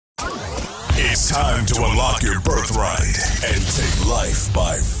It's time to unlock your birthright and take life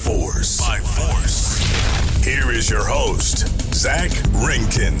by force. Here is your host, Zach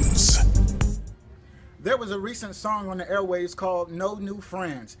Rinkins. There was a recent song on the airwaves called No New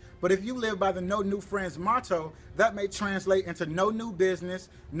Friends. But if you live by the No New Friends motto, that may translate into no new business,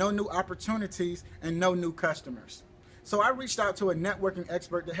 no new opportunities, and no new customers. So I reached out to a networking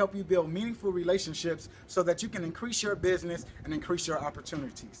expert to help you build meaningful relationships so that you can increase your business and increase your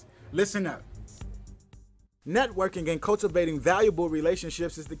opportunities. Listen up. Networking and cultivating valuable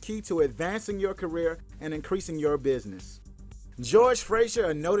relationships is the key to advancing your career and increasing your business. George Fraser,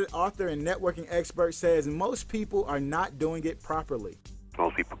 a noted author and networking expert, says most people are not doing it properly.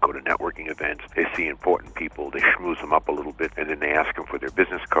 Most people go to networking events, they see important people, they schmooze them up a little bit, and then they ask them for their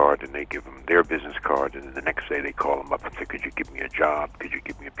business card, and they give them their business card, and then the next day they call them up and say, could you give me a job? Could you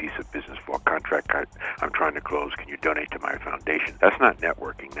give me a piece of business for a contract I'm trying to close? Can you donate to my foundation? That's not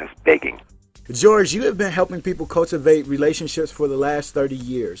networking, that's begging. George, you have been helping people cultivate relationships for the last 30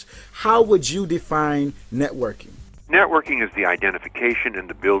 years. How would you define networking? Networking is the identification and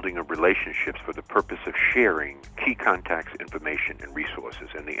the building of relationships for the purpose of sharing key contacts, information, and resources.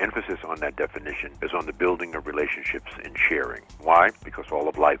 And the emphasis on that definition is on the building of relationships and sharing. Why? Because all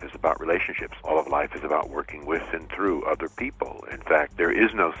of life is about relationships. All of life is about working with and through other people. In fact, there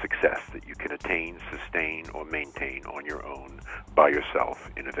is no success that you can attain, sustain, or maintain on your own by yourself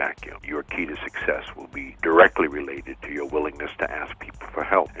in a vacuum. Your key to success will be directly related to your willingness to ask people for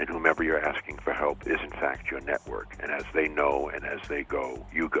help. And whomever you're asking for help is, in fact, your network. And as they know and as they go,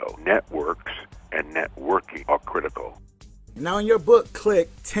 you go. Networks and networking are critical. Now, in your book, Click,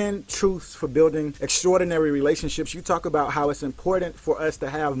 10 Truths for Building Extraordinary Relationships, you talk about how it's important for us to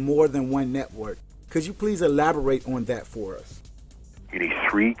have more than one network. Could you please elaborate on that for us? You need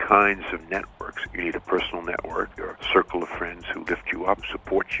three kinds of networks. You need a personal network, your circle of friends who lift you up,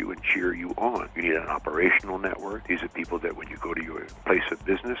 support you, and cheer you on. You need an operational network. These are people that when you go to your place of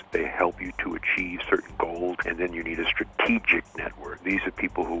business, they help you to achieve certain goals. And then you need a strategic network. These are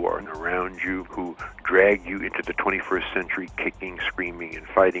people who are around you, who drag you into the 21st century, kicking, screaming, and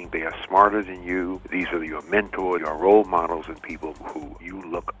fighting. They are smarter than you. These are your mentors, your role models, and people who you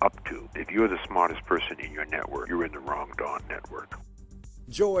look up to. If you're the smartest person in your network, you're in the wrong darn network.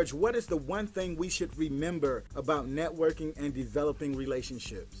 George, what is the one thing we should remember about networking and developing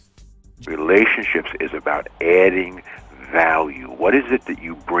relationships? Relationships is about adding value. What is it that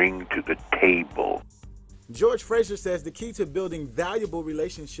you bring to the table? George Fraser says the key to building valuable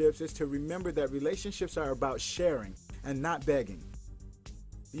relationships is to remember that relationships are about sharing and not begging.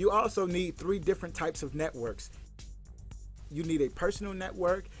 You also need three different types of networks. You need a personal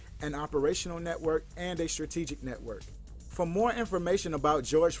network, an operational network, and a strategic network. For more information about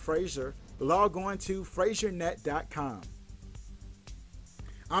George Fraser, log on to FraserNet.com.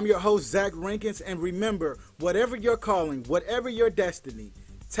 I'm your host, Zach Rinkins, and remember, whatever your calling, whatever your destiny,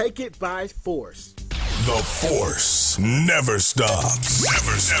 take it by force. The force never stops.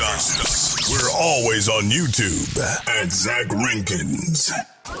 Never stops. We're always on YouTube at Zach Rinkins.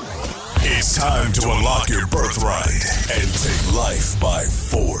 It's time to unlock your birthright and take life by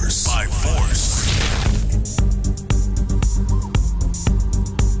force.